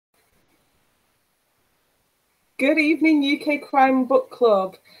Good evening, UK Crime Book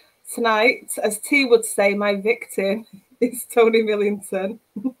Club. Tonight, as T would say, my victim is Tony Millington.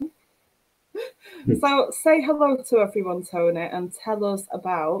 So say hello to everyone, Tony, and tell us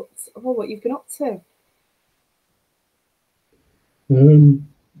about what you've been up to. I'm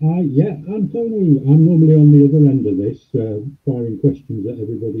Tony. I'm normally on the other end of this, firing questions at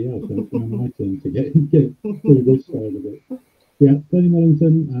everybody else. It's now my turn to get through this side of it. Yeah, Tony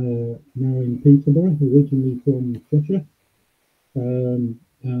Millington, now in Peterborough, originally from Cheshire.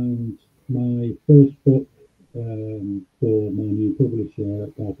 And my first book for my new publisher,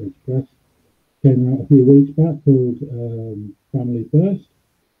 Dark Age Press, came out a few weeks back, called Family First.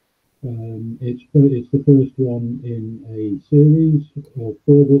 It's the first one in a series of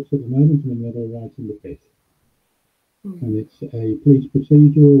 4 books at the moment, and I'm writing the 5th. And it's a police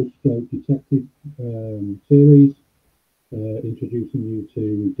procedural stroke detective series, introducing you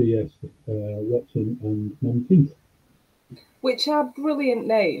to DS Watson and Monteith. Which are brilliant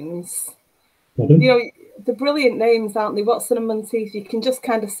names. Pardon? You know, the brilliant names, aren't they? Watson and Monteith, you can just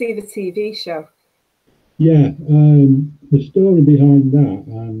kind of see the TV show. Yeah, the story behind that,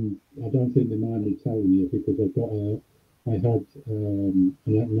 and I don't think they mind me telling you because I had an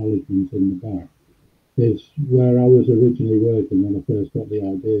acknowledgement in the back, is where I was originally working when I first got the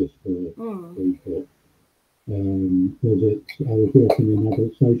ideas for the book. I was working in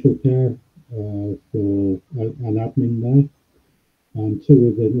adult social care for an admin there, and 2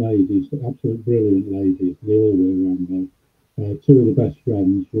 of the ladies, absolute brilliant ladies, they all were around there. 2 of the best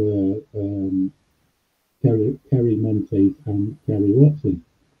friends were Kerry Monteith and Kerry Watson.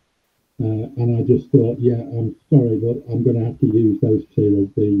 And I just thought, yeah, I'm sorry, but I'm going to have to use those 2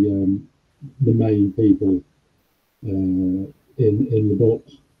 as the main people in the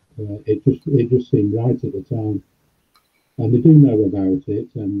books. It just seemed right at the time, and they do know about it,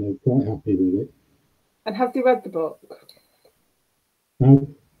 and they're quite happy with it. And have they read the book?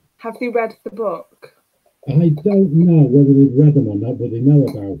 Have they read the book? I don't know whether they've read them or not, but they know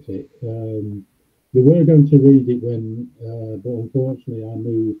about it. They were going to read it but unfortunately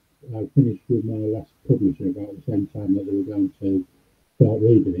I finished with my last publisher about the same time that they were going to start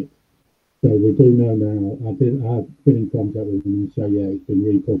reading it. So we do know now. I've been in contact with them and say, yeah, it's been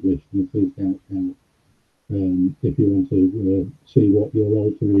republished and it is out now. If you want to see what your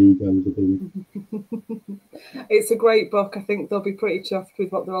alter egos are doing. It's a great book. I think they'll be pretty chuffed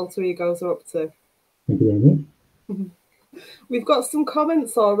with what their alter egos are up to. Thank you very much. We've got some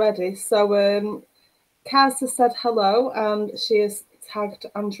comments already. So Kaz has said hello, and she has tagged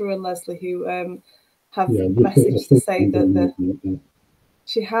Andrew and Leslie, who have messaged to say that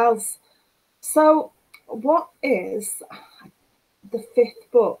she has. So what is the 5th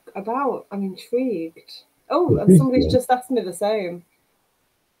book about? I'm intrigued. Oh, and somebody's just asked me the same.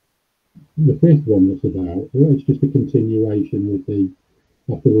 The 5th one was about, it's just a continuation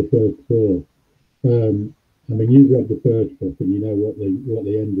after the first 4. I mean, you've read the first book and you know what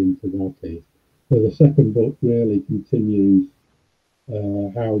the ending to that is. So the 2nd book really continues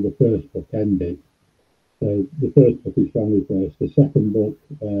how the first book ended. So the first book is Family First. The 2nd book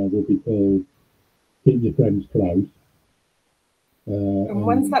will be called Keep Your Friends Close. And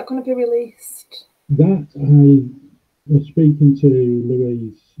when's that going to be released? That I was speaking to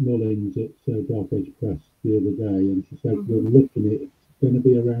Louise Mullins at Dark Age Press the other day, and she said we're looking at it's going to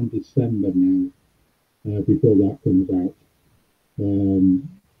be around December now before that comes out.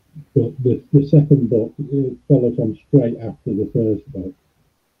 But the 2nd book follows on straight after the first book.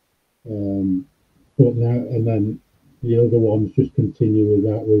 But now and then the other ones just continue with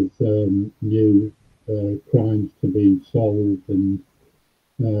that, with new crimes to be solved and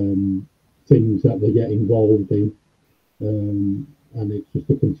things that they get involved in, and it's just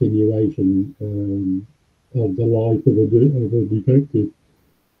a continuation of the life of a detective.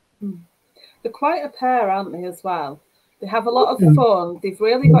 They're quite a pair, aren't they, as well? They have a lot of fun. They've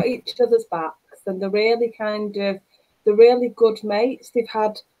really got each other's backs, and they're really they're really good mates. They've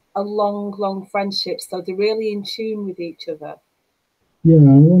had a long friendship, so they're really in tune with each other. Yeah,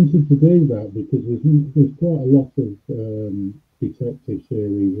 I wanted to do that because there's quite a lot of detective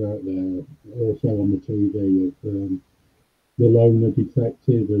series out there, also on the TV, of the loner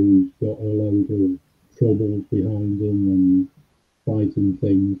detective who's got a load of troubles behind him and fighting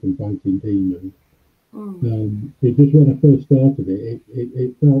things and fighting demons. It just, when I first started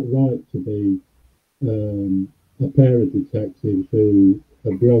it felt right to be a pair of detectives who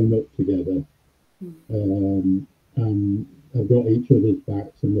have grown up together and have got each other's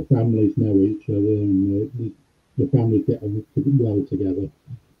backs, and the families know each other, and the families get on well together.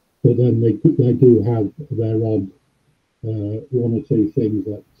 But then they do have their odd 1 or 2 things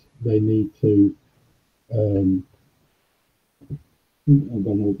that they need to I've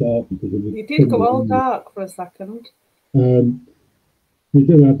gone all dark because of the. You did go all dark for a second. They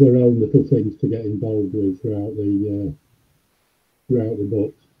do have their own little things to get involved with throughout the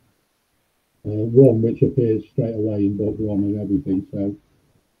book. One which appears straight away in book one and everything. So,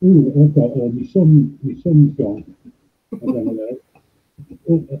 I've got my son's gone. I don't know.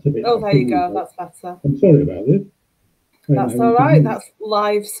 Oh, that's a bit. Oh, there you go. That's better. I'm sorry about this. That's all right. That's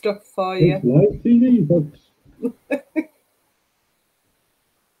live stuff for you. It's live TV, folks.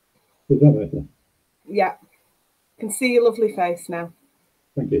 Is that better? Yeah. Can see your lovely face now.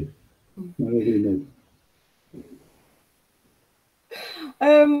 Thank you. My lovely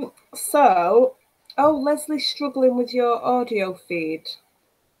mug. So, Leslie's struggling with your audio feed.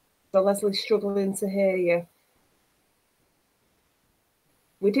 So Leslie's struggling to hear you.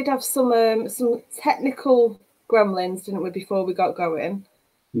 We did have some technical gremlins, didn't we, before we got going?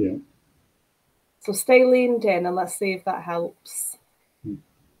 Yeah. So stay leaned in and let's see if that helps.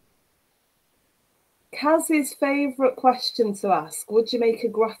 Kaz's favourite question to ask, would you make a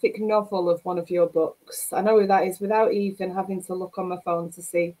graphic novel of one of your books? I know that is without even having to look on my phone to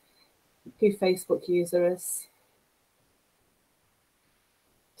see who Facebook user is.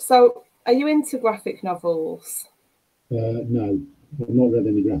 So, are you into graphic novels? No, I've not read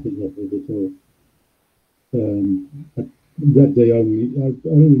any graphic novels at all. I've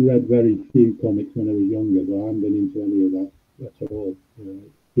only read very few comics when I was younger, but I haven't been into any of that at all.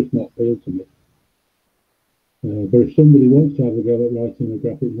 Just not appealed to me. But if somebody wants to have a go at writing a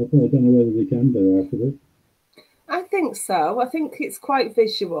graphic novel, I don't know whether they can do afterwards. I think so. I think it's quite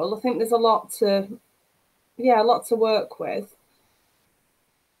visual. I think there's a lot to work with.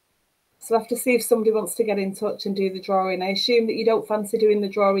 So I have to see if somebody wants to get in touch and do the drawing. I assume that you don't fancy doing the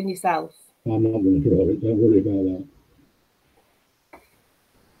drawing yourself. I'm not going to draw it. Don't worry about that.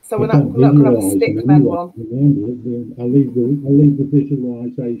 So we're not going to have a stickman one. I'll leave the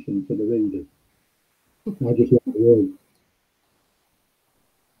visualisation to the reader. I'll just let the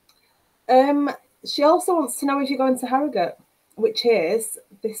word. She also wants to know if you're going to Harrogate, which is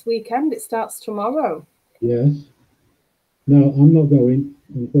this weekend. It starts tomorrow. Yes. No, I'm not going.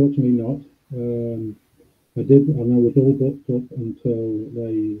 Unfortunately, not. I did, and I was all booked up until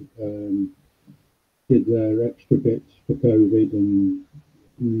they did their extra bits for COVID and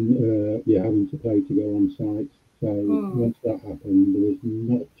having to pay to go on site. So once that happened, there was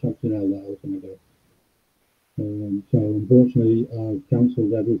not something else that I was going to go. So unfortunately, I've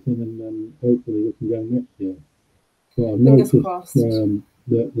cancelled everything, and then hopefully we can go next year. So I've noticed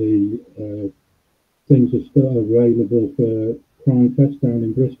that the things are still available for Crime Fest down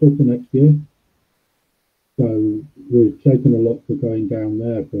in Bristol for next year. So we've taken a look for going down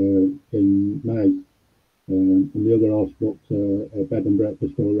there in May. And the other half's booked a bed and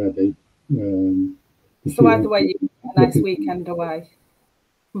breakfast already. So either way, you get a nice weekend away.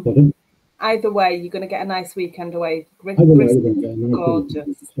 Pardon? Either way, you're going to get a nice weekend away. Either way, we're going to get a nice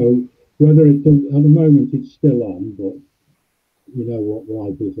gorgeous. So whether it's at the moment it's still on, but you know what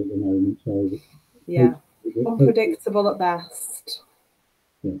life is at the moment. So yeah, unpredictable at best.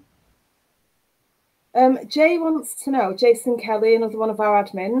 Yeah. Jay wants to know, Jason Kelly, another one of our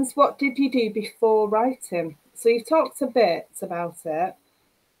admins, what did you do before writing? So you've talked a bit about it.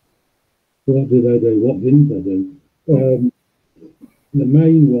 What did I do? What didn't I do? The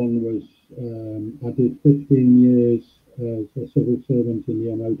main one was I did 15 years as a civil servant in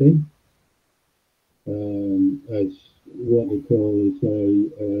the MOD, as what we call as a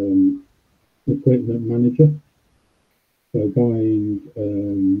equipment manager. So buying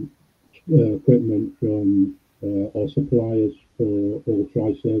equipment from our suppliers for all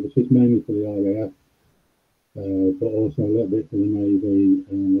tri-services, mainly for the RAF, but also a little bit for the Navy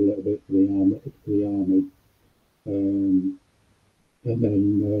and a little bit for the Army. And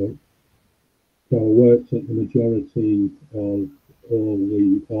then so I worked at the majority of all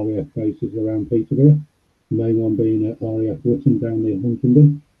the RAF bases around Peterborough, the main one being at RAF Wotton down near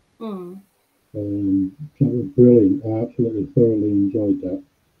Huntingdon. That was brilliant. I absolutely thoroughly enjoyed that.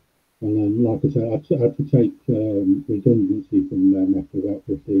 And then, like I said, I had to take redundancy from them after about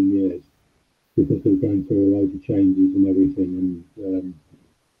 15 years because they were going through a load of changes and everything. And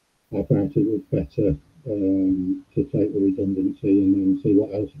I found it was better to take the redundancy and then see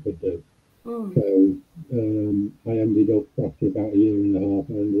what else I could do. So I ended up, after about a year and a half,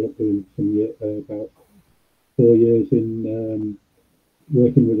 I ended up doing about 4 years in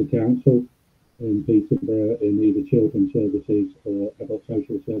working with the council in Peterborough in either children's services or adult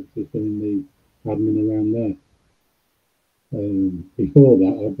social services, doing the admin around there. Before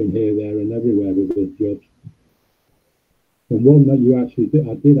that, I've been here, there and everywhere with good jobs. And one that you actually did,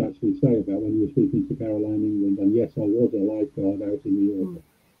 I did actually say about when you were speaking to Caroline England, and yes, I was a lifeguard out in New York.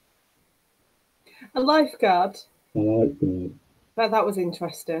 A lifeguard? A lifeguard. That was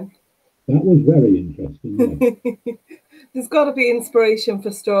interesting. That was very interesting, yeah. There's got to be inspiration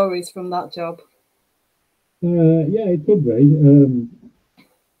for stories from that job. Yeah, it could be.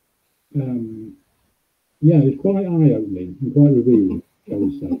 Yeah, it's quite eye-opening and quite revealing, shall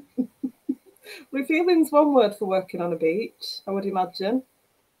we say. Revealing's one word for working on a beach, I would imagine.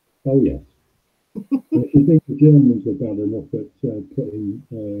 Oh, yes. If you think the Germans are bad enough at putting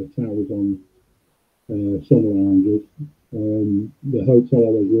towers on sun lounges, the hotel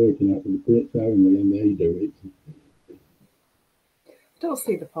I was working at was Brits only, and they do it. I don't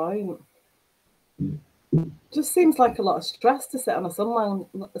see the point. Just seems like a lot of stress to sit on a sun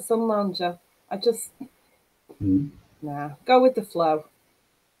lounger. I just nah, go with the flow.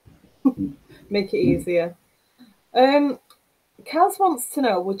 Make it easier. Kaz wants to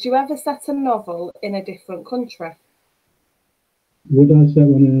know, would you ever set a novel in a different country? Would I set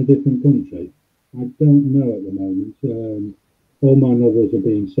one in a different country? I don't know at the moment. All my novels are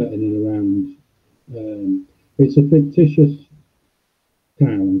being set in and around. It's a fictitious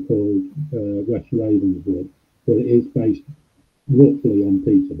town called West Ravenswood, but it is based roughly on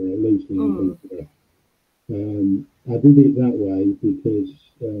Peterborough, loosely on Peterborough. I did it that way because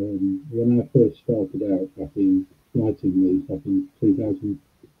when I first started out back in writing these back in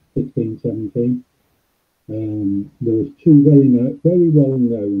 2016, 17, there was two very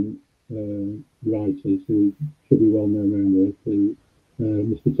well-known writers who should be well-known around here,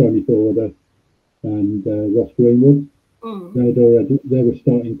 Mr. Tony Forder and Ross Greenwood. They were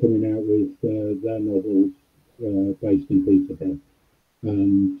starting coming out with their novels based in Peterborough,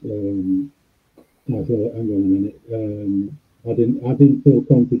 and I thought, hang on a minute, I didn't feel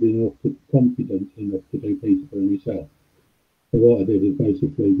confident enough to do Peterborough myself. So what I did is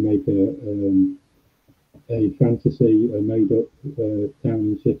basically make a fantasy, a made-up town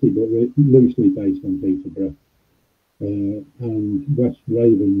and city, but loosely based on Peterborough. And West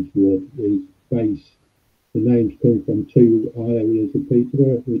Ravenswood is based. The names come from two areas of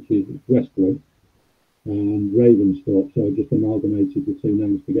Peterborough, which is Westwood and Ravensthorpe. So I just amalgamated the two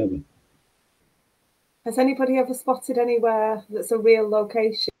names together. Has anybody ever spotted anywhere that's a real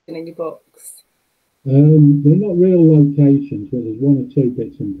location in your books? They're not real locations, but there's one or two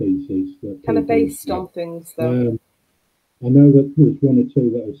bits and pieces that kind of based on things, though. I know that there's one or two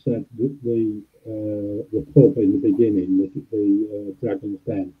that have said that the pub in the beginning, the Dragon's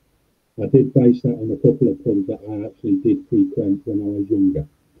Den. I did base that on a couple of pubs that I actually did frequent when I was younger.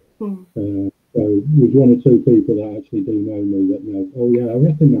 So there's one or two people that actually do know me that know, oh yeah, I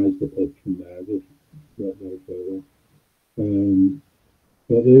recognise the pubs from there. Just don't know further.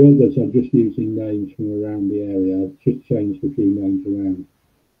 But the others, I'm just using names from around the area. I've just changed a few names around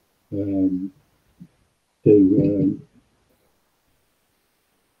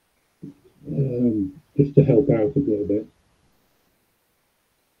just to help out a little bit.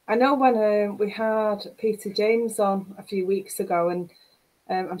 I know when we had Peter James on a few weeks ago, and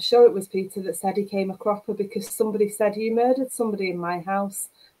I'm sure it was Peter that said he came a cropper because somebody said, you murdered somebody in my house.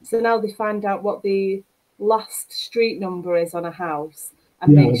 So now they find out what the last street number is on a house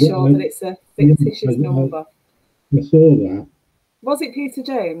and make sure that it's a fictitious number. I saw that. Was it Peter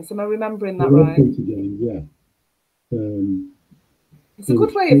James? Am I remembering that right? Peter James, yeah. It's a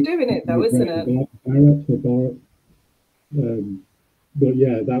good way of doing it, though, isn't it? Barrett. But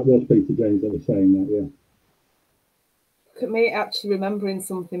yeah, that was Peter James that was saying that, yeah. Look at me actually remembering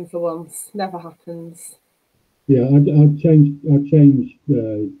something for once. Never happens. Yeah, I've changed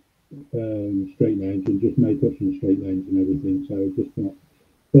street names and just made up some street names and everything, so just not.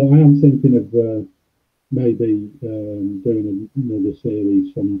 But I am thinking of maybe doing another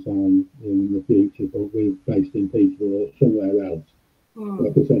series sometime in the future, but we're based in Peterborough or somewhere else.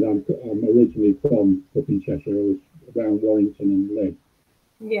 Like I said, I'm originally from up in Cheshire. I was around Warrington and Leigh.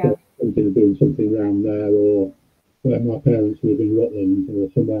 Yeah. Thinking of doing something around there, or where my parents live in Rutland, or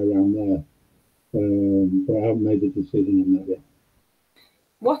somewhere around there. But I haven't made a decision on that yet.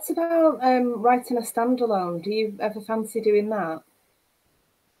 What about writing a standalone? Do you ever fancy doing that?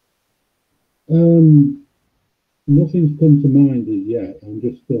 Nothing's come to mind as yet. I'm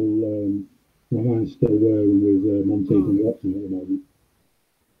just still, my mind's still whirring with Monteith and Watson at the moment.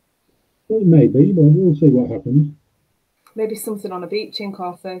 Well, maybe, but we'll see what happens. Maybe something on a beach in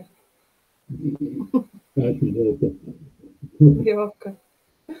Corfu. That's Mallorca. Mallorca.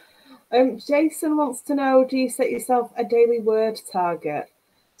 Jason wants to know, do you set yourself a daily word target?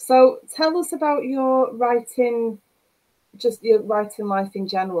 So tell us about your writing, just your writing life in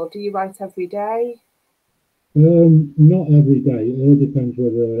general. Do you write every day? Not every day. It all depends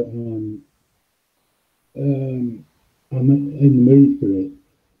whether I'm in the mood for it.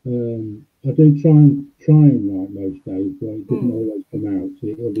 I do try and write most days, but it doesn't always come out. So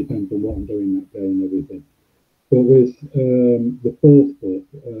it all depends on what I'm doing that day and everything. But with the fourth book,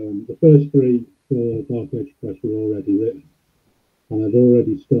 the first three for Dark Age Press were already written, and I'd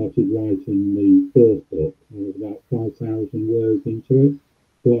already started writing the fourth book. I was about 5,000 words into it,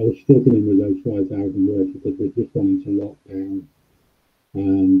 but I was struggling with those 5,000 words because we're just wanting to lock down,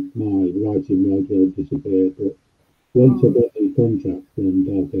 and my writing wardrobe disappeared. But once I got the contract from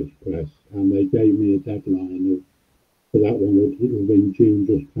Dark Age Press, and they gave me a deadline of, for that one, it would have been June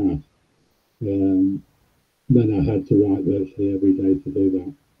just passed. Then I had to write virtually every day to do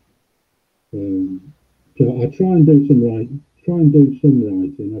that. So I try and do some writing. Try and do some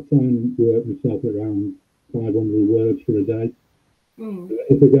writing. I try and work myself around 500 words for a day.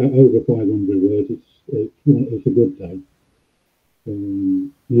 If I get over 500 words, it's a good day.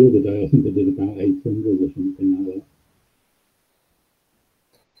 The other day, I think I did about 800 or something like that.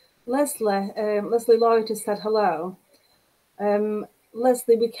 Leslie Lloyd has said hello.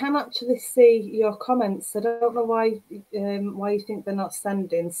 Leslie, we can actually see your comments. I don't know why you think they're not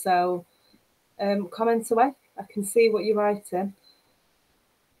sending. So comment away. I can see what you're writing.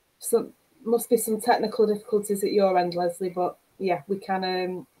 Must be some technical difficulties at your end, Leslie. But yeah, we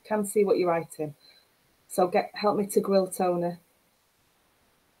can see what you're writing. So help me to grill Tony.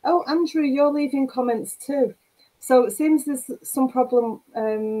 Oh, Andrew, you're leaving comments too. So it seems there's some problem.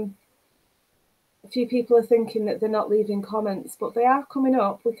 A few people are thinking that they're not leaving comments, but they are coming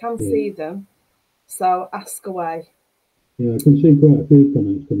up. We can see them. So ask away. Yeah, I can see quite a few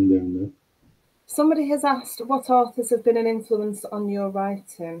comments coming down there. Somebody has asked what authors have been an influence on your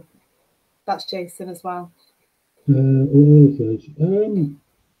writing. That's Jason as well. Authors.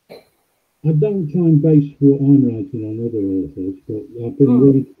 I don't try and base what I'm writing on other authors, but I've been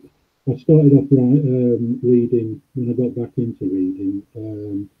reading. I started off reading when I got back into reading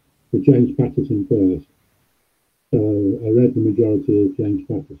with James Patterson first. So I read the majority of James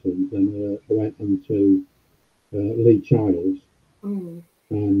Patterson, then I went on to Lee Childs and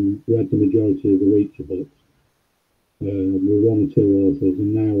read the majority of the Reacher books with one or two authors,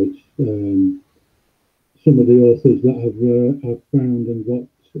 and now it's some of the authors that I've found and got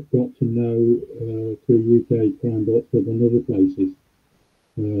to know through UK Crime Book Club and other places,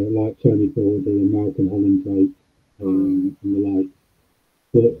 like Tony Ford and Malcolm Holland and the like.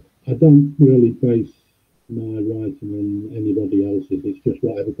 But I don't really base my writing on anybody else's. It's just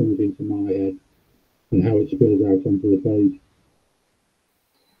whatever comes into my head and how it spills out onto the page.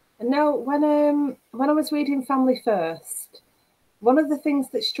 Now, when I was reading Family First, one of the things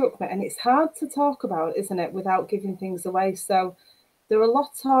that struck me, and it's hard to talk about, isn't it, without giving things away. So there are a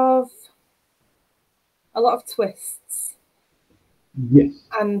lot of twists. Yes.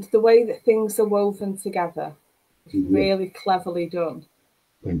 And the way that things are woven together, really cleverly done.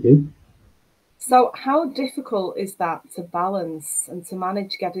 Thank you. So how difficult is that to balance and to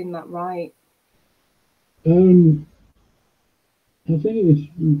manage getting that right? I think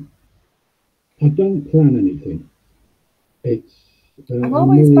I don't plan anything. I'm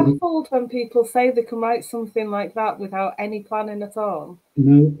always baffled when people say they can write something like that without any planning at all.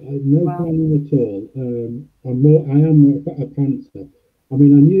 No planning at all. I am a pantser. I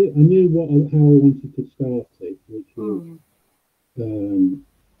mean, I knew how I wanted to start it, which was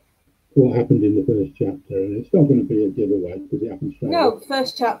what happened in the first chapter, and it's not going to be a giveaway because it happens straight away.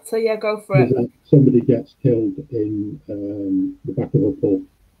 First chapter, yeah, go for it. Somebody gets killed in the back of a pub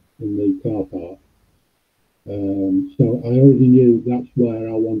in the car park. So I already knew that's where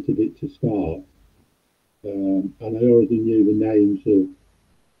I wanted it to start, and I already knew the names of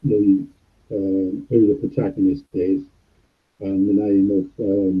who the protagonist is and the name of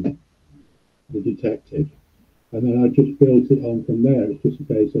the detective, and then I just built it on from there. It's just a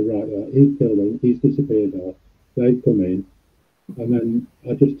case of he's killed him, he's disappeared off, they've come in, and then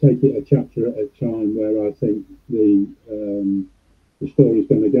I just take it a chapter at a time where I think the story's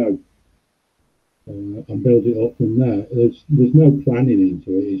going to go. And build it up from there. There's no planning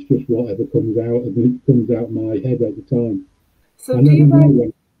into it. It's just whatever comes out of my head at the time. So I never know when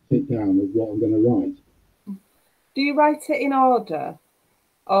I sit down with what I'm going to write. Do you write it in order?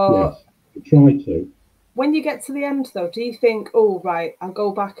 Or yes, I try to. When you get to the end, though, do you think, oh, right, I'll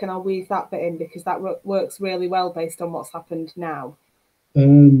go back and I'll weave that bit in because that works really well based on what's happened now?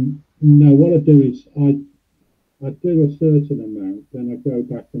 No, what I do is I do a certain amount, then I go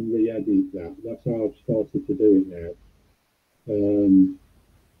back and re-edit that. That's how I've started to do it now.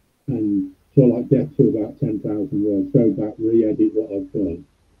 And till I get to about 10,000 words, go back, re-edit what I've done,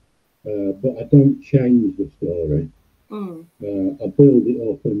 but I don't change the story. I build it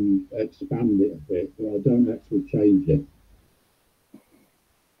up and expand it a bit, but I don't actually change it.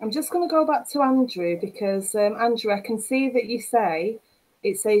 I'm just going to go back to Andrew because, Andrew, I can see that you say,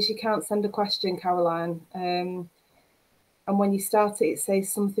 it says you can't send a question, Caroline. And when you start it, it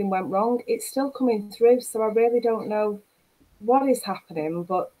says something went wrong. It's still coming through, so I really don't know what is happening,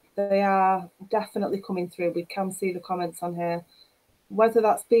 but they are definitely coming through. We can see the comments on here. Whether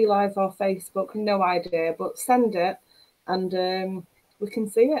that's BeLive or Facebook, no idea, but send it and we can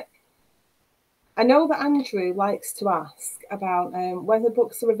see it. I know that Andrew likes to ask about whether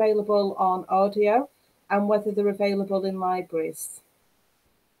books are available on audio and whether they're available in libraries.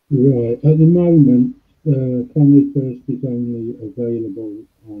 Right. At the moment, Family First is only available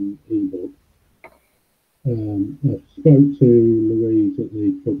on ebook. I spoke to Louise at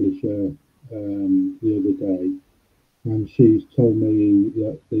the publisher the other day, and she's told me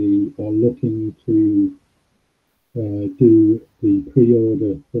that they are looking to do the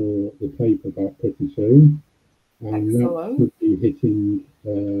pre-order for the paperback pretty soon, and that should be hitting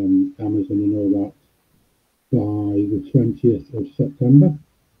Amazon and all that by the 20th of September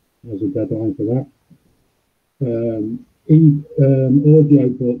as a deadline for that. Audio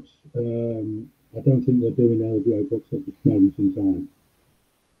books, I don't think they're doing audio books at this moment in time.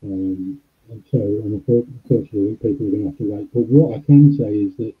 And unfortunately, people are going to have to wait. But what I can say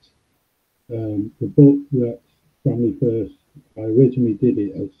is that the book that Family First, I originally did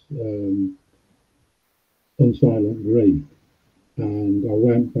it as Unsilent Grief, and I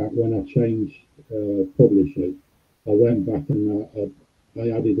went back when I changed publishers. I went back and I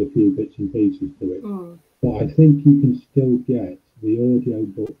added a few bits and pieces to it. But I think you can still get the audio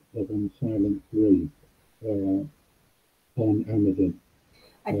book of Unsilent Grief on Amazon.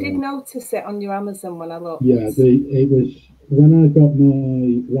 I did notice it on your Amazon when I looked. Yeah, it was when I got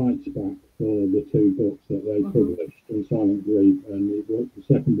my rights back for the two books that they published, Unsilent Grief, and the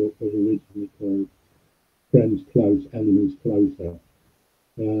second book was originally called Friends Close, Enemies Closer.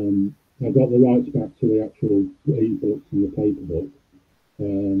 I got the rights back to the actual e-books and the paper book,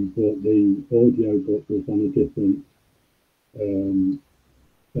 but the audio book was on a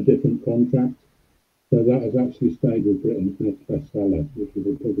different contract. So that has actually stayed with Britain's Next Bestseller, which is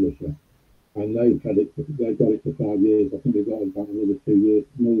a publisher, and they've got it for 5 years. I think they've got about another 2 years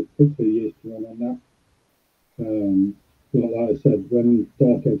to run on that. But like I said, when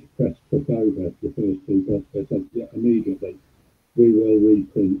Dark Age Press took over the first two books, they said, yeah, immediately we will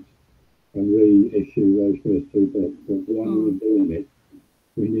reprint and reissue those first two books. But while we're doing it,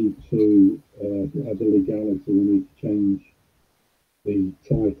 we need to, as a legality, we need to change the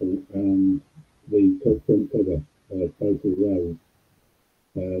title and the front cover of both of those,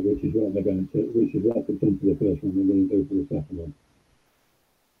 which is what they're going to, which is what they've done for the first one, they're going to do for the second one.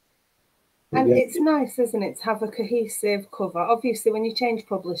 And it's nice, isn't it, to have a cohesive cover. Obviously, when you change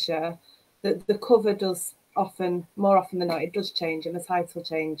publisher, the cover does more often than not, it does change and the title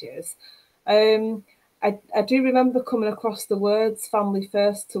changes. I do remember coming across the words Family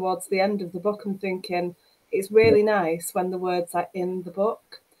First towards the end of the book and thinking it's really nice when the words are in the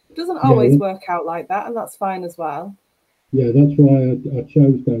book. It doesn't always work out like that, and that's fine as well. Yeah, that's why I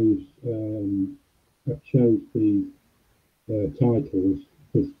chose those. I chose the titles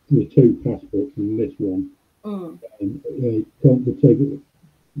for the two past books and this one.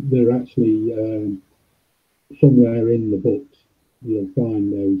 They're actually somewhere in the books. You'll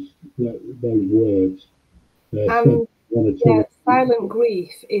find those words. Silent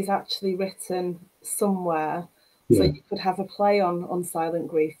Grief is actually written somewhere, so you could have a play on Silent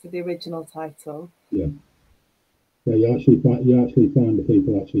Grief for the original title. Yeah, you actually find the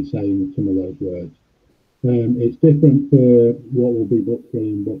people actually saying some of those words. It's different for what will be book 3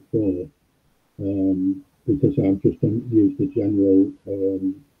 and book 4, because I've just used a general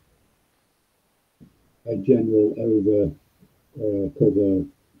over cover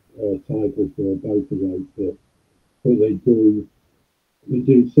title for both of those books. But they do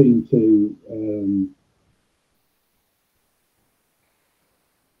seem to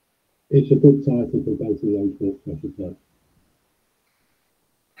it's a good title for both of those books, I should say.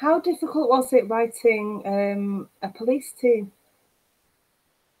 How difficult was it writing a police team?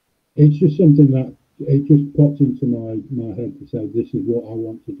 It's just something that it just popped into my head to say this is what I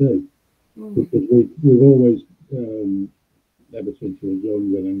want to do, because we've always ever since we were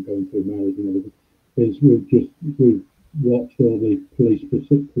younger and going through marriage and everything, is we've watched all the police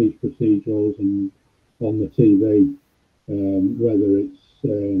procedurals and on the TV, whether it's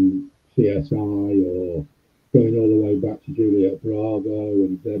CSI or going all the way back to Juliet Bravo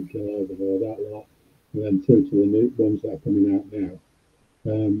and Dead Girls and all that lot, and then through to the new ones that are coming out now.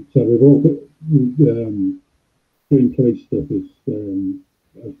 So we've all doing police stuff has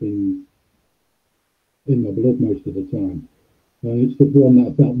been in my blood most of the time, and it's the one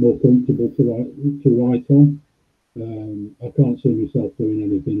that I felt more comfortable to write on. I can't see myself doing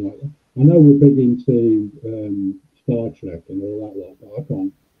anything like that. I know we're big into Star Trek and all that lot,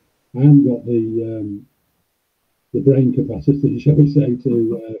 but I haven't got the brain capacity, shall we say,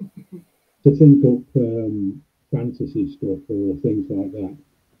 to think up fantasy stuff or things like that.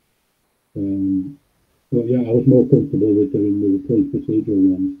 But yeah, I was more comfortable with doing the police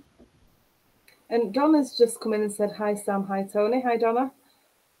procedural ones. And Donna's just come in and said, hi, Sam. Hi, Tony. Hi, Donna.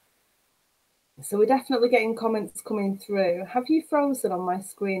 So we're definitely getting comments coming through. Have you frozen on my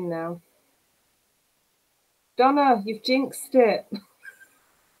screen now? Donna, you've jinxed it.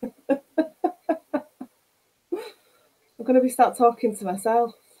 I'm going to start talking to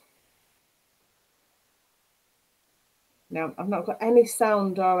myself. No, I've not got any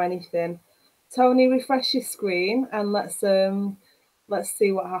sound or anything. Tony, refresh your screen and let's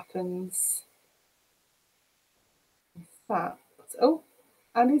see what happens. In fact, oh,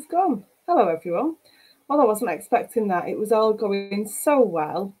 and he's gone. Hello, everyone. Well, I wasn't expecting that. It was all going so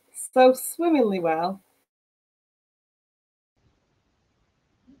well, so swimmingly well.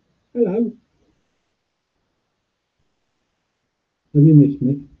 Hello. Have you missed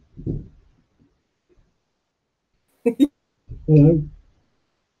me? Hello.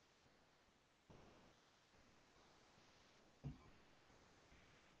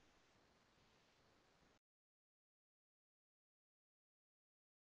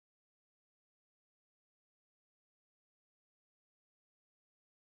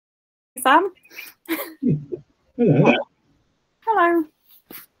 Sam. Hello. Hello.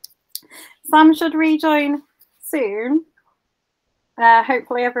 Sam should rejoin soon.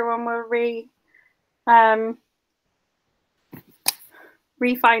 Hopefully everyone will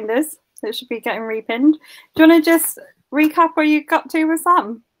re-find us. It should be getting repinned. Do you want to just recap where you got to with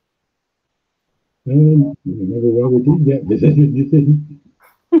Sam? I remember where we didn't get this anything.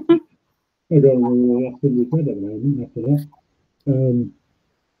 I don't remember the last thing we said at the moment after that.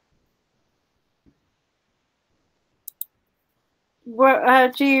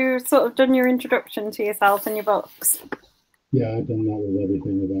 Do you sort of done your introduction to yourself and your books? Yeah, I've done that with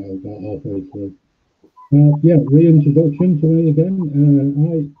everything about halfway through. Yeah, reintroduction to me again.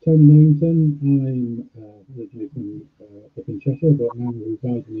 I'm Tony Millington. I'm originally from up in Cheshire, but now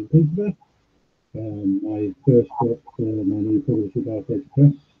residing in Peterborough. My first book, my new publisher, Barclay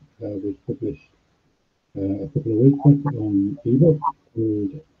Press, was published a couple of weeks back on ebook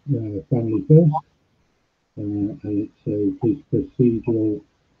called Family First, and it's a police procedural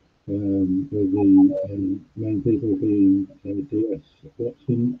with the main people being DS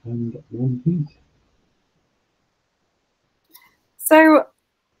Watson and Monteith. So,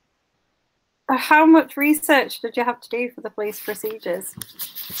 how much research did you have to do for the police procedures?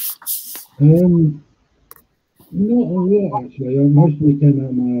 Not a lot, actually. Most of it came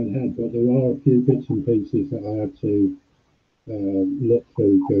out of my own head, but there are a few bits and pieces that I had to look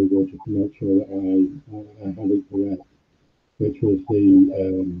through Google just to make sure that I had it correct, which was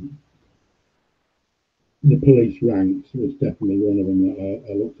the police ranks was definitely one of them that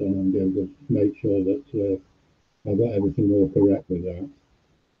I looked on Google to make sure that I got everything all correct with that.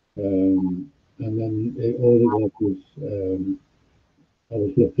 And then all it was I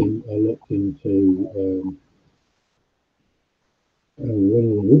looked into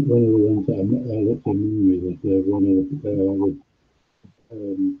one of the ones that I looked in memory was the one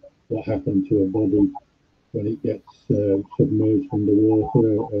with what happened to a body when it gets submerged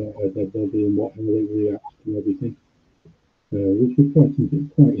underwater, a dead body, and how it reacts to everything, which was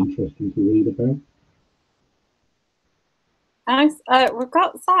quite interesting to read about. Nice. We've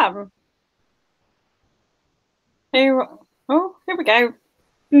got Sam. Here we go.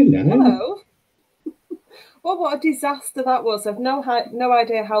 Hello. Well, what a disaster that was. I've no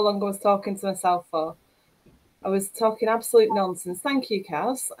idea how long I was talking to myself for. I was talking absolute nonsense. Thank you,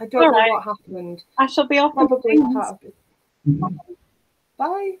 Kaz. I don't know what happened. I shall be off. Probably part of it.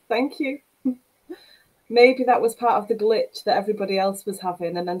 Bye. Thank you. Maybe that was part of the glitch that everybody else was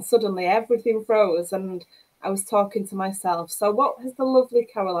having, and then suddenly everything froze and I was talking to myself. So what has the lovely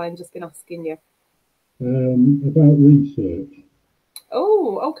Caroline just been asking you? About research.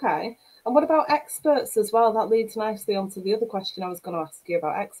 Oh, okay. And what about experts as well? That leads nicely onto the other question I was going to ask you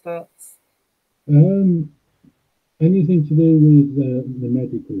about experts. Anything to do with the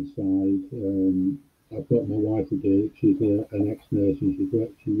medical side. I've got my wife to do it. She's an ex-nurse and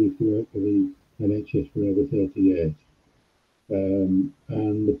she used to work for the NHS for over 30 years. And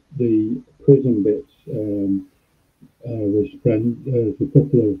the prison bits, was there's a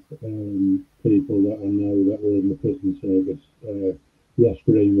couple of people that I know that were in the prison service, Ross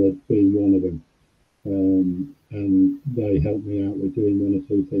Greenwood being one of them, and they helped me out with doing one or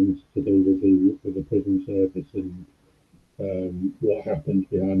two things to do with the prison service and what happens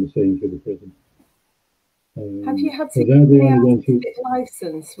behind the scenes with the prison. Have you had to use any artistic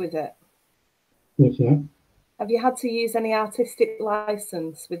license with it? What's that? Have you had to use any artistic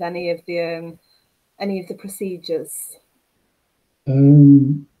license with any of the procedures?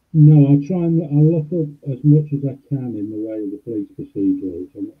 No, I try and I look up as much as I can in the way of the police procedures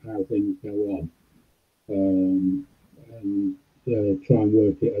and how things go on, and try and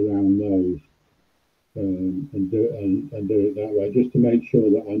work it around those, and do it that way, just to make sure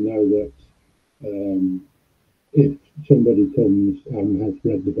that I know that if somebody comes and has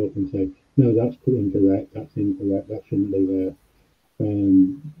read the book and say, no, that's incorrect, that's incorrect, that shouldn't be there,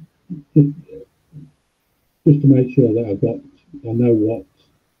 just to make sure that I know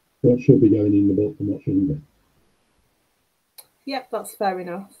what should be going in the book and what shouldn't be. Yep, that's fair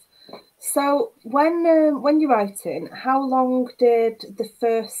enough. So when you're writing, how long did the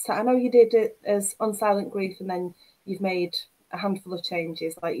first? I know you did it as On Silent Grief, and then you've made a handful of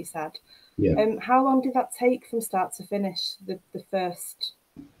changes, like you said. Yeah. How long did that take from start to finish? The first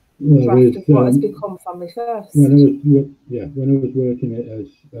draft of what has become Family First. When I was working it as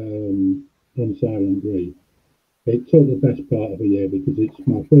On Silent Grief, it took the best part of a year because it's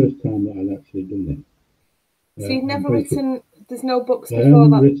my first time that I'd actually done it. So you've never written? There's no books before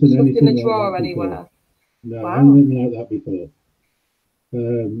that shoved in a drawer anywhere? No, wow. I haven't written like that before.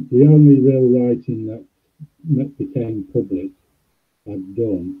 The only real writing that became public I'd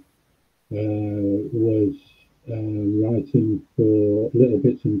done was writing for little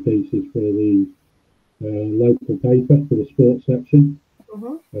bits and pieces for the local paper, for the sports section.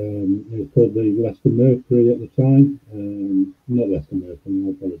 It was called the Leicester Mercury at the time. Not Leicester Mercury, no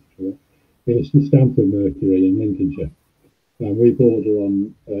apologies for that. It was the Stamford Mercury in Lincolnshire. And we border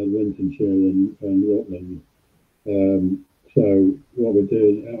on Lincolnshire and Rutland. So what we're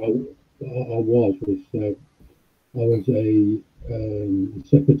doing, I was a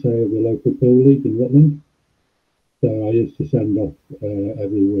secretary of the local pool league in Rutland. So I used to send off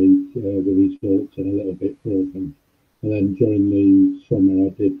every week the results and a little bit for them. And then during the summer, I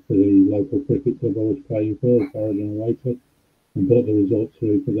did for the local cricket club I was playing for, the Farringdon Away Club, and put the results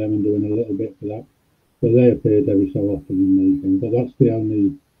through for them and doing a little bit for that. So they appeared every so often in these things, but that's the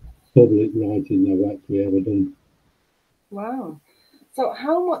only public writing I've actually ever done. Wow. So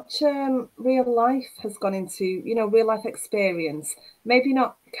how much real life has gone into, real life experience? Maybe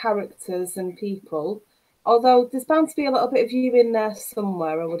not characters and people, although there's bound to be a little bit of you in there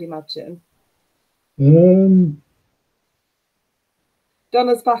somewhere, I would imagine.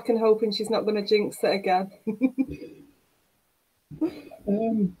 Donna's back and hoping she's not going to jinx it again.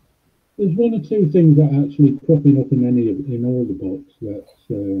 There's one or two things that are actually cropping up in all the books that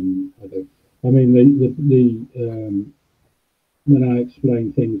I do. I mean, when I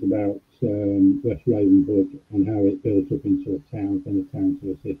explain things about West Ravenwood and how it built up into a town, from a town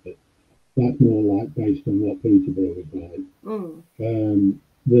to a city, that's more like based on what Peterborough is like.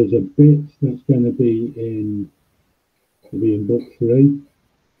 There's a bit that's going to be in book 3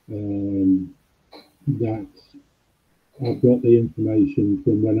 that I've got the information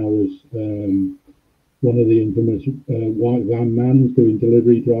from when I was one of the infamous white van mans doing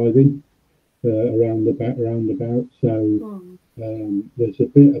delivery driving around about. So there's a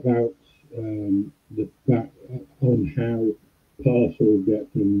bit about the fact on how parcels get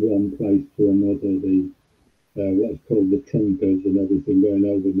from one place to another, the what's called the trunkers and everything going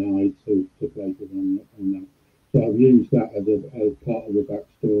overnight to places on that. So I've used that as part of the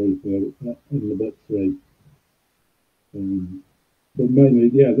backstory in the book 3. But mainly,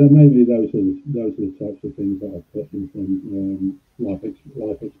 they're mainly those are the types of things that I've put in from life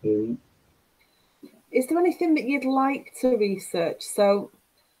experience. Is there anything that you'd like to research? So,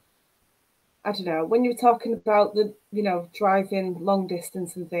 I don't know, when you were talking about the, driving long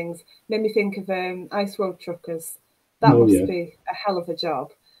distance and things, made me think of ice road truckers. That must be a hell of a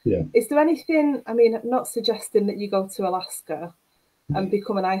job. Yeah. Is there anything, I mean, I'm not suggesting that you go to Alaska and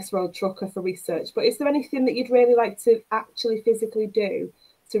become an ice road trucker for research, but is there anything that you'd really like to actually physically do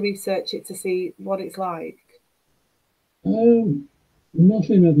to research it, to see what it's like?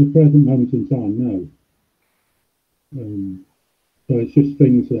 Nothing at the present moment in time, no. So it's just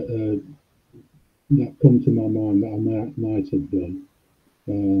things that come to my mind that I might have done.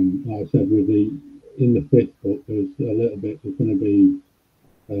 Like I said, in the 5th book, there's going to be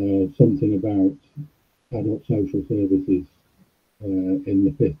something about adult social services in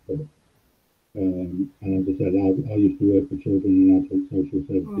the 5th book. And as I said, I used to work for children and adult social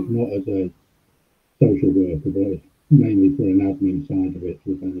services, not as a social worker, but mainly for an admin side of it,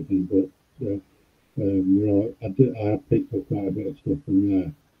 if anything. But I have picked up quite a bit of stuff from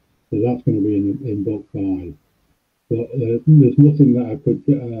there. So that's going to be in book 5. But there's nothing that I could,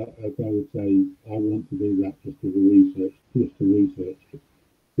 I would say, I want to do that just to research,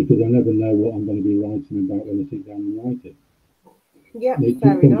 because I never know what I'm going to be writing about when I sit down and write it. Yeah, it just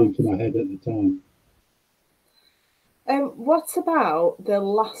comes into my head at the time. What about the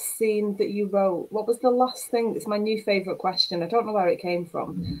last scene that you wrote? What was the last thing? It's my new favourite question. I don't know where it came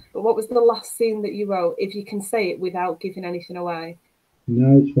from, but what was the last scene that you wrote? If you can say it without giving anything away.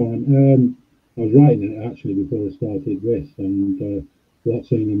 No, it's fine. I was writing it actually before I started this, and what's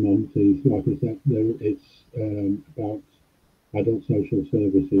scene a month is, like I said, it's about adult social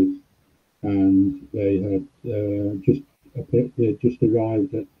services, and they had just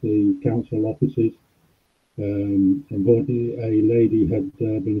arrived at the council offices. Unfortunately, a lady had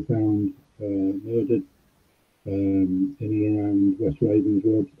been found murdered in and around West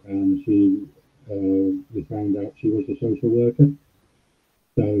Ravenswood, and we found out she was a social worker.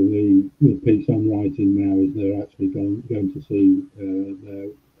 So the piece I'm writing now is they're actually going to see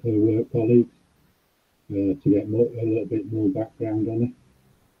her work colleagues to get a little bit more background on her.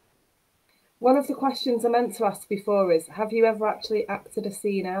 One of the questions I meant to ask before is, have you ever actually acted a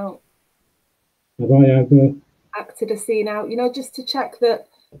scene out? Have I ever acted a scene out? You know, just to check that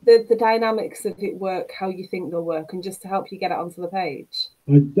the dynamics of it work how you think they'll work, and just to help you get it onto the page.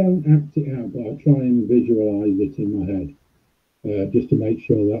 I don't act it out, but I try and visualise it in my head, just to make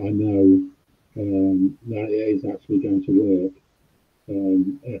sure that I know that it is actually going to work.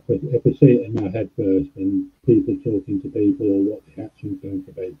 If I see it in my head first, and people talking to people, or what the action's going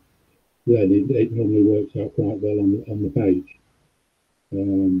to be, then it normally works out quite well on the page.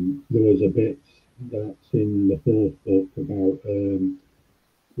 There was a bit that's in the 4th book about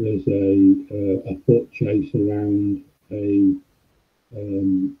there's a foot chase around a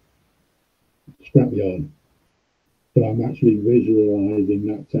scrapyard. So I'm actually visualising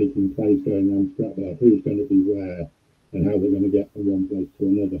that taking place going on scrapyard, who's going to be where, and how they're going to get from one place to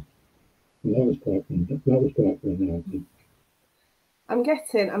another. Well, that was quite fun. That was quite fun, I think.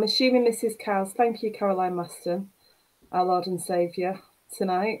 I'm assuming this is Carol's. Thank you, Caroline Maston, our Lord and Saviour,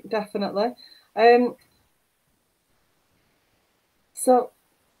 tonight, definitely. So,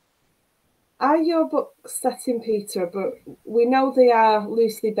 are your books set in Peterborough? We know they are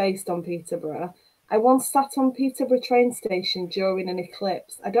loosely based on Peterborough. I once sat on Peterborough train station during an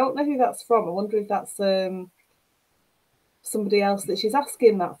eclipse. I don't know who that's from. I wonder if that's somebody else that she's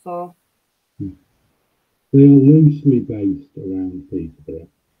asking that for. They are loosely based around Peterborough.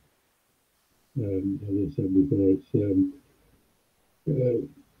 As I said before, it's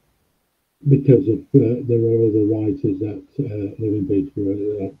because of there are other writers that live in Peterborough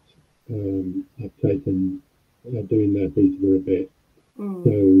that have taken doing their Peterborough bit.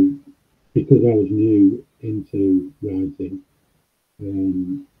 So because I was new into writing,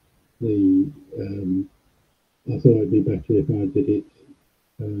 I thought it'd be better if I did it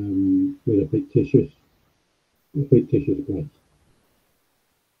with a fictitious place.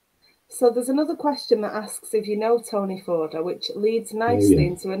 So there's another question that asks if you know Tony Forder, which leads nicely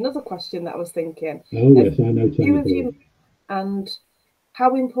into another question that I was thinking. Oh yes, I know Tony Forder. And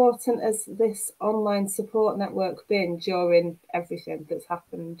how important has this online support network been during everything that's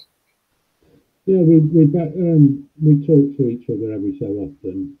happened? Yeah, we talk to each other every so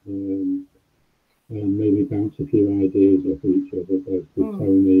often, and maybe bounce a few ideas off each other, both with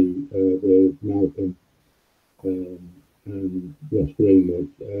Tony, with Malcolm, and Ross Greenwood.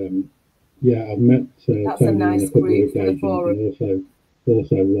 I've met Tony on a couple of occasions, and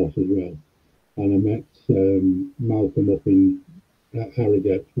also Ross as well. And I met Malcolm up at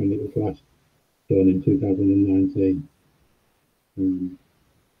Harrogate when it was last done in 2019.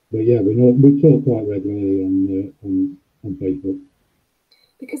 But yeah, we talk quite regularly on Facebook.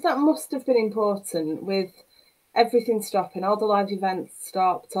 Because that must have been important with everything stopping, all the live events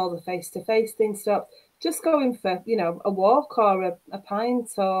stopped, all the face-to-face things stopped. Just going for, a walk or a pint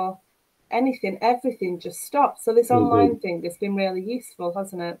or anything, everything just stopped. So this online thing has been really useful,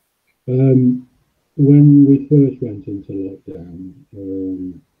 hasn't it? When we first went into lockdown,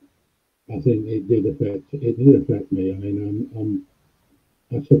 I think it did affect me. I mean,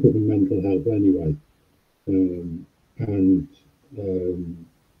 I suffer from mental health anyway, and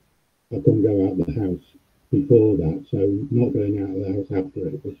I couldn't go out of the house before that. So not going out of the house after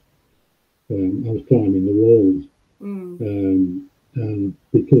it was, I was climbing the walls, and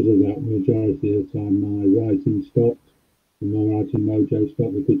because of that, majority of the time my writing stopped. my writing mojo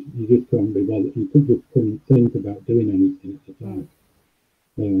stopped because you just couldn't be bothered. You just couldn't think about doing anything at the time.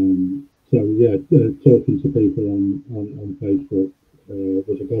 So yeah, talking to people on Facebook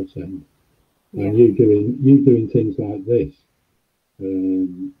was a godsend, and you doing things like this,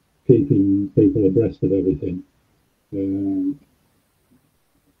 keeping people abreast of everything,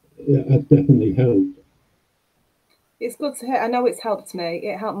 it has definitely helped. It's good to hear. I know it's helped me.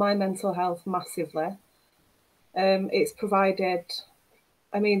 It helped my mental health massively. It's provided,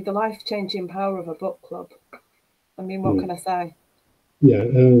 I mean, the life-changing power of a book club. I mean, what can I say? Yeah,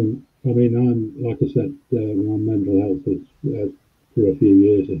 I mean, I'm, like I said, my mental health is, for a few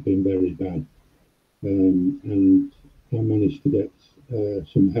years has been very bad. And I managed to get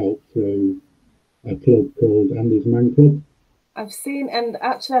some help through a club called Andy's Man Club. I've seen, and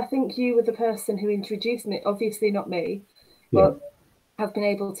actually I think you were the person who introduced me, obviously not me, but have been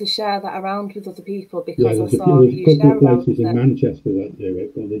able to share that around with other people because I saw you share there's a couple of places in Manchester that do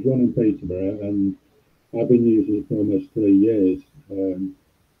it, but there's one in Peterborough, and I've been using it for almost 3 years. And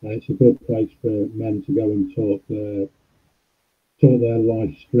it's a good place for men to go and talk their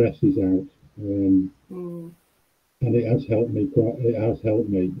life stresses out. And it has helped me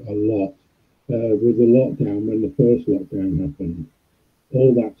a lot. With the lockdown, when the first lockdown happened,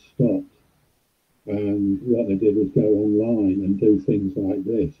 all that stopped. And what they did was go online and do things like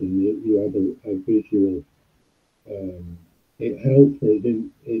this, and you had a visual. It helped, but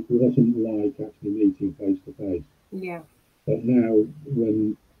it wasn't like actually meeting face to face. Yeah. But now,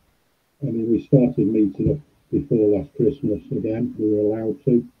 we started meeting up before last Christmas again. We were allowed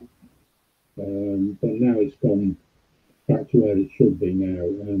to, but now it's gone back to where it should be now,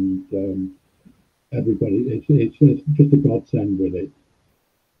 and everybody, it's just a godsend with it.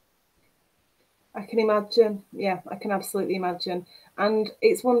 I can imagine. Yeah, I can absolutely imagine. And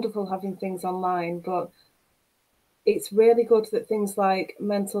it's wonderful having things online, but it's really good that things like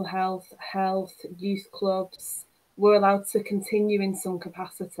mental health, youth clubs were allowed to continue in some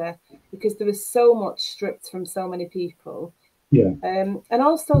capacity because there was so much stripped from so many people. Yeah. And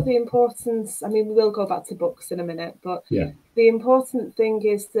also the importance, I mean, we will go back to books in a minute, but the important thing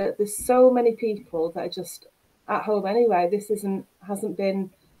is that there's so many people that are just at home anyway. This hasn't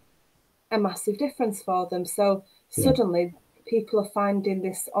been a massive difference for them. So suddenly people are finding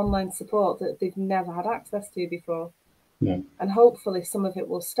this online support that they've never had access to before. No. And hopefully some of it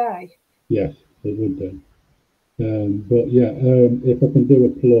will stay. Yes, it would do. But yeah, if I can do a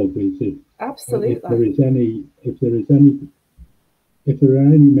plug, absolutely. If there are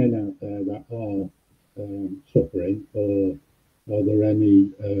any men out there that are suffering, or are there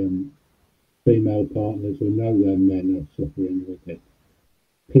any female partners who know their men are suffering with it,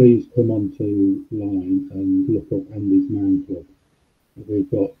 please come onto line and look up Andy's Man Club. We've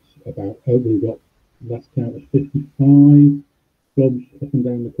got last count was 55 clubs up and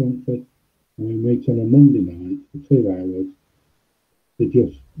down the country, and we meet on a Monday night for 2 hours to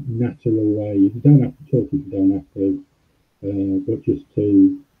just natter away. You don't have to talk if you don't have to, but just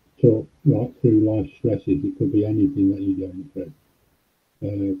to talk right through life stresses. It could be anything that you're going through.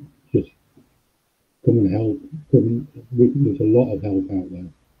 Just come and help. There's a lot of help out there.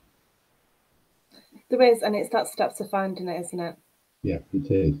 There is, and it's that step to finding it, isn't it? Yeah, it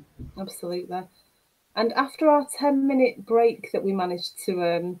is. Absolutely. And after our 10-minute break that we managed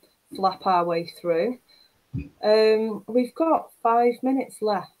to flap our way through, we've got 5 minutes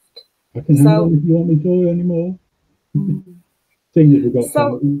left. I can handle if you want me to do any more. Seeing as we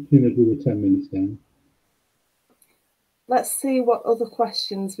were 10 minutes down. Let's see what other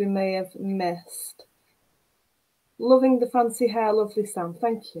questions we may have missed. Loving the fancy hair, lovely Sam.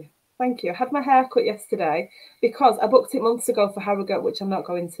 Thank you. Thank you. I had my hair cut yesterday because I booked it months ago for Harrogate, which I'm not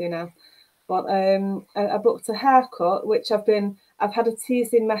going to now. But I booked a haircut, which I've had a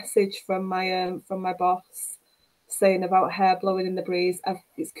teasing message from my boss saying about hair blowing in the breeze.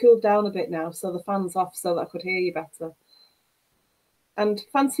 It's cooled down a bit now, so the fan's off so that I could hear you better. And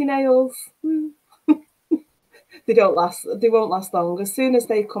fancy nails, they don't last. They won't last long. As soon as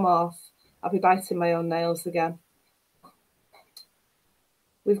they come off, I'll be biting my own nails again.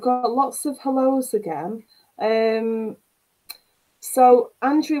 We've got lots of hellos again. So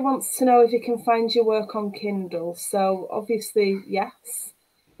Andrew wants to know if you can find your work on Kindle. So obviously, yes,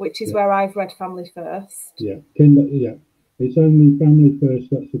 which is where I've read Family First. Yeah, Kindle. Yeah, it's only Family First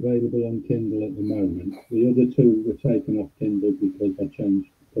that's available on Kindle at the moment. The other two were taken off Kindle because I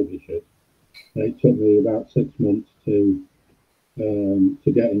changed publishers. It took me about 6 months to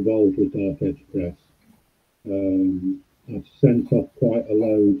get involved with Dark Edge Press. I've sent off quite a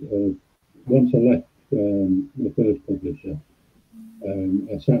load of. Once I left the first publisher,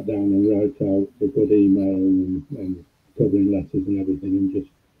 I sat down and wrote out a good email and covering letters and everything, and just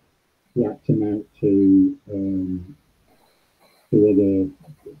whacked them out to other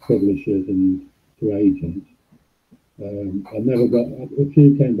publishers and to agents. I never got, a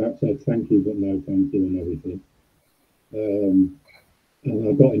few came back, said thank you, but no thank you and everything. And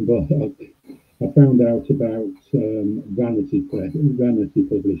I got involved. I found out about vanity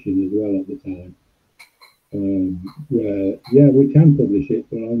publishing as well at the time. Where, yeah, we can publish it,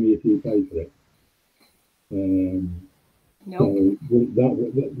 but only if you pay for it. So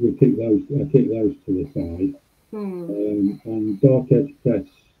we kick those. I kick those to the side. And Dark Edge Press,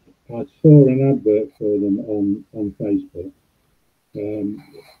 I saw an advert for them on Facebook.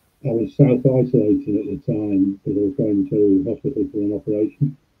 I was self-isolating at the time because I was going to hospital for an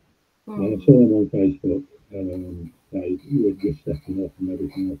operation. And I saw them on Facebook. They were just stepping up and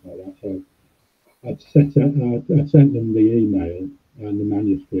everything else like that. So I sent them the email and the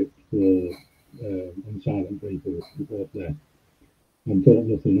manuscript for Silent People was there, and thought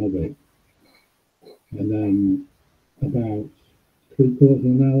nothing of it. And then about 3/4 of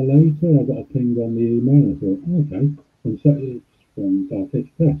an hour later, I got a ping on the email. I thought, okay, and so it's from Dark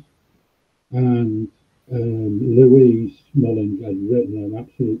Edge Press. And Louise Mullins had written an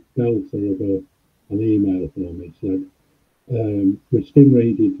absolute belter of an email for me. Said, we skim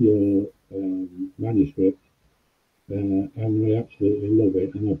readed your manuscript and we absolutely love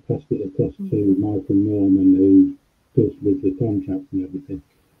it, and I've passed it across to Michael Norman, who does with the contract and everything,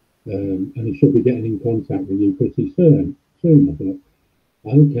 and he should be getting in contact with you pretty soon. I thought,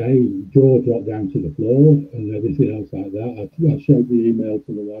 okay, jaw dropped down to the floor and everything else like that. I showed the email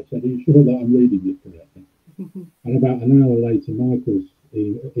to the wife, said, are you sure that I'm reading it correctly? And about an hour later, Michael's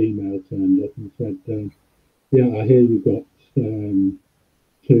email turned up and said, yeah, I hear you've got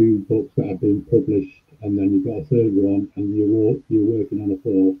 2 books that have been published, and then you've got a 3rd one, and you're working on a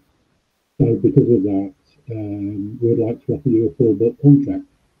 4th. So because of that, we'd like to offer you a 4-book contract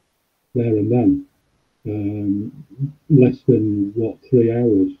there and then. Less than 3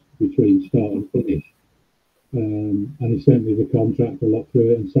 hours between start and finish, and he sent me the contract. I looked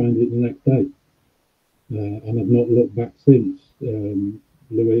through it and signed it the next day, and I've not looked back since.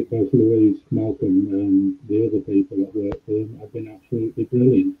 Both Louise, Malcolm, and the other people that work for them have been absolutely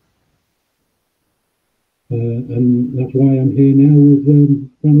brilliant, and that's why I'm here now with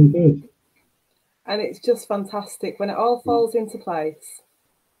Family First. And it's just fantastic when it all falls into place.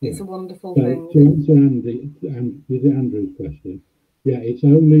 It's a wonderful thing. To answer Andrew's question, yeah, it's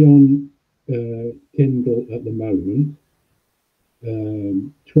only on Kindle at the moment.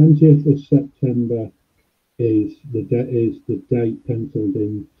 20th of September is the date penciled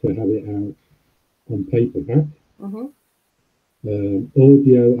in to have it out on paperback.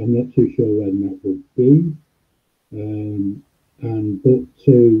 Audio, I'm not too sure when that will be. And book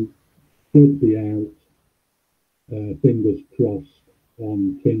 2 should be out, fingers crossed,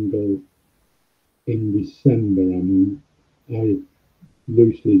 on Kindle in December. I've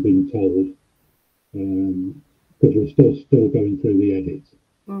loosely been told, because we're still going through the edits.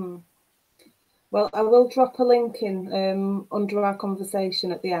 Well, I will drop a link in under our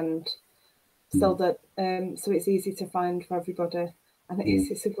conversation at the end, so that so it's easy to find for everybody. And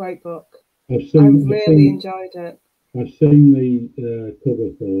it's a great book. I really enjoyed it. I've seen the cover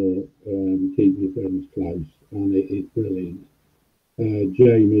for Keep Your Friends Close, and it is brilliant.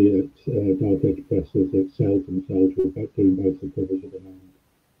 Jamie at Dark Edge Press has excelled themselves with doing both the covers at the moment.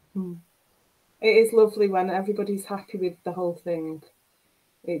 It is lovely when everybody's happy with the whole thing.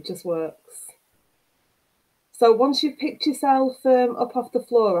 It just works. So once you've picked yourself up off the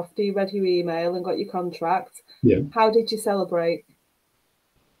floor after you read your email and got your contract, how did you celebrate?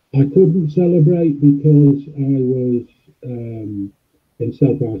 I couldn't celebrate because I was in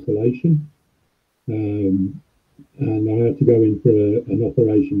self-isolation. And I had to go in for an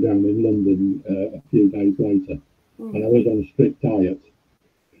operation down in London a few days later. And I was on a strict diet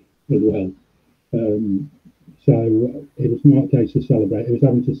as well. So it was not a case of celebrate. It was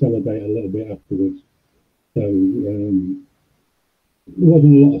having to celebrate a little bit afterwards. So it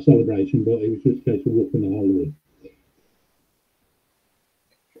wasn't a lot of celebration, but it was just a case of whooping the whole week.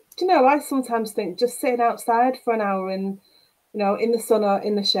 Do you know, I sometimes think just sitting outside for an hour in the sun or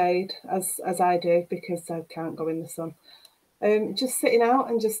in the shade, as I do, because I can't go in the sun. Just sitting out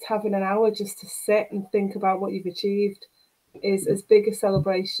and just having an hour just to sit and think about what you've achieved is as big a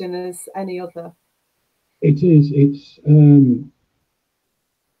celebration as any other. It is.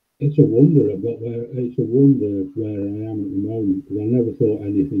 It's a wonder it's a wonder where I am at the moment, because I never thought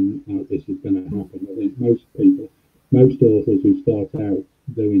anything like this is going to happen. I think most authors who start out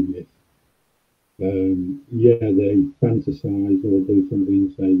doing this, they fantasize or do something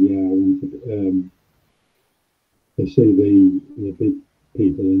and say, yeah, I want to they see the big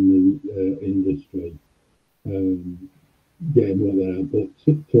people in the industry getting what they are, but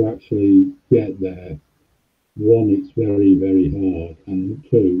to actually get there, one, it's very, very hard, and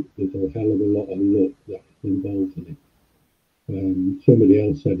two, there's a hell of a lot of luck that's involved in it. Somebody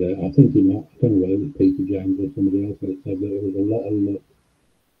else said it, I think I don't know whether it was Peter James or somebody else that said that there was a lot of luck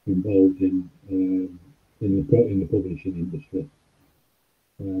involved in the publishing industry.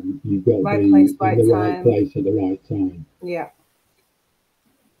 You've got to be in the right place at the right time. Yeah.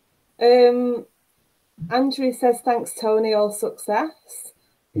 Andrew says, thanks, Tony, all success.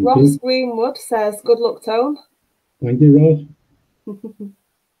 Ross Greenwood says, good luck, Tone. Thank you, Ross.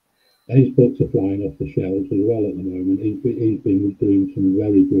 His books are flying off the shelves as well at the moment. He's been doing some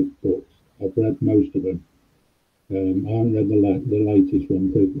very good books. I've read most of them. I haven't read the latest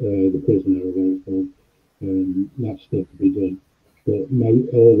one, The Prisoner, or what it's called. That's still to be done. But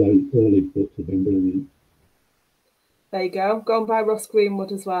all his books have been brilliant. There you go. Going by Ross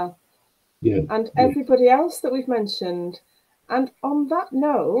Greenwood as well. Yeah. And everybody else that we've mentioned. And on that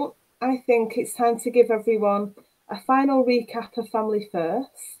note, I think it's time to give everyone a final recap of Family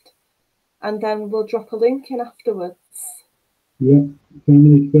First, and then we'll drop a link in afterwards. Yeah,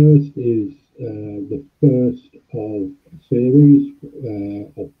 Family First is the first of a series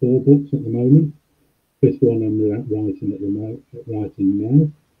of 4 books at the moment. This one I'm writing now.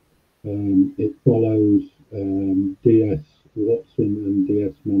 It follows D.S. Watson and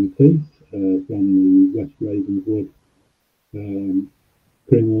D.S. Monteith from the West Ravenswood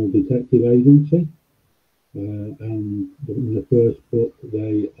Criminal Detective Agency. And in the first book,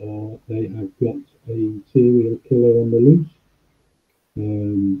 they have got a serial killer on the loose.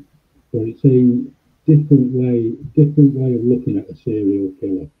 But it's a different way of looking at a serial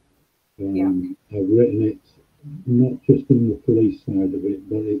killer. I've written it not just in the police side of it,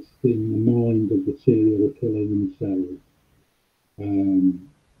 but it's in the mind of the serial killer themselves.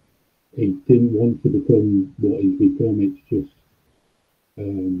 He didn't want to become what he's become. It's just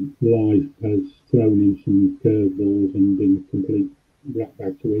life has thrown him some curveballs and been a complete rat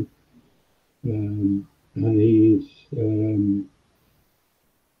back to him. And he is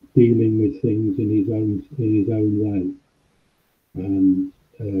dealing with things in his own way. And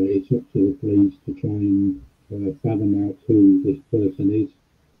it's up to the police to try and fathom out who this person is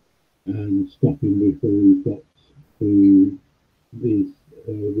and stop him before he got to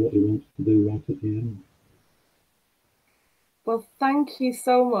what he wants to do right at the end. Well, thank you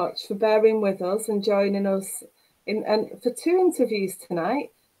so much for bearing with us and joining us for 2 interviews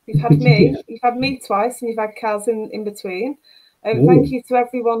tonight. You've had me, you've had me twice, and you've had Kaz in between. Thank you to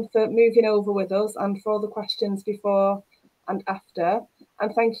everyone for moving over with us and for all the questions before and after.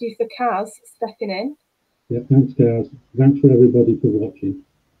 And thank you for Kaz stepping in. Yeah, thanks, Kaz. Thanks for everybody for watching.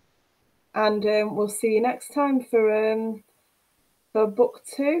 And we'll see you next time for book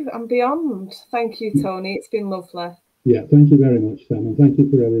 2 and beyond. Thank you, Tony. It's been lovely. Yeah, thank you very much, Sam, and thank you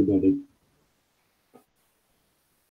for everybody.